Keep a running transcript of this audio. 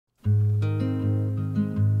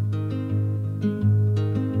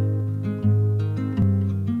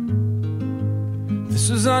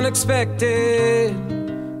was unexpected.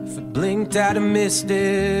 If I blinked, I'd have missed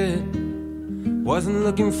it. Wasn't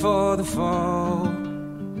looking for the fall.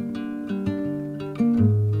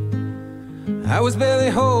 I was barely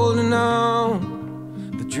holding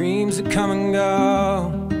on. The dreams had come and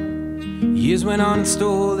gone. Years went on and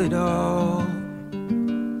stole it all.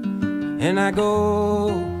 And I go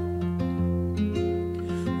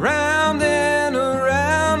round and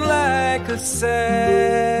around like a satellite,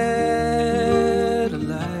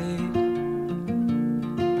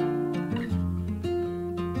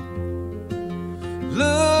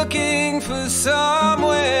 looking for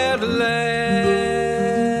somewhere to land.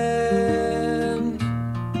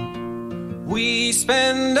 We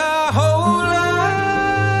spend our whole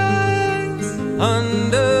lives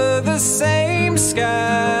under the same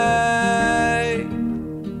sky.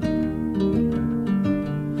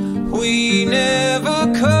 We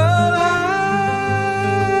never collide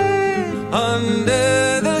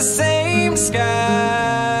under the same sky.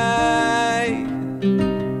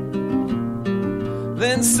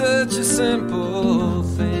 Then such a simple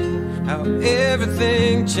thing, how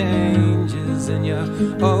everything changes and you're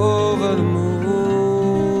over the moon.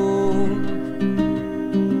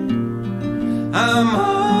 I'm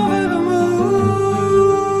over the moon.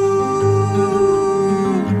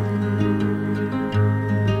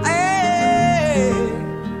 Hey.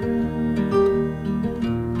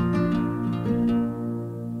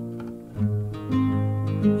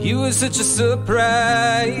 You were such a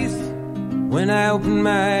surprise. When I opened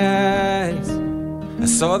my eyes, I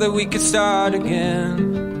saw that we could start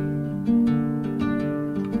again.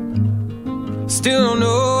 Still don't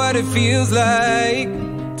know what it feels like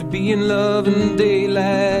to be in love in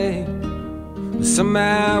daylight, but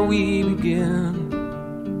somehow we begin.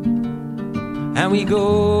 And we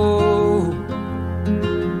go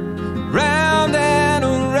round and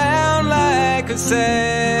around like a satellite,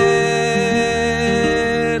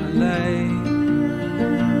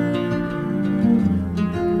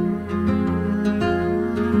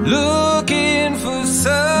 looking for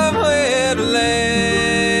somewhere to land.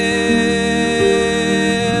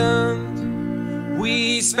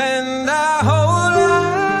 We spend our whole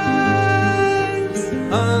lives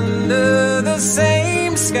under the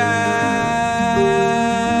same sky.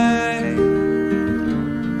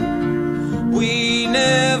 We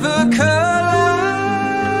never collide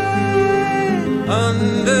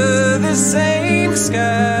under the same sky.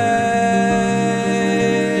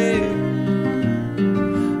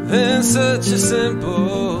 Then such a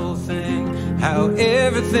simple thing, how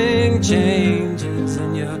everything changes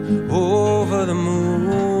and you're over the moon.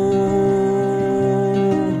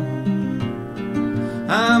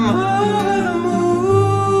 I'm over the moon.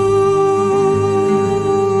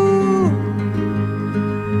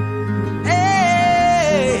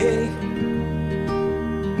 Hey,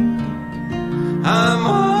 I'm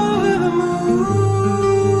over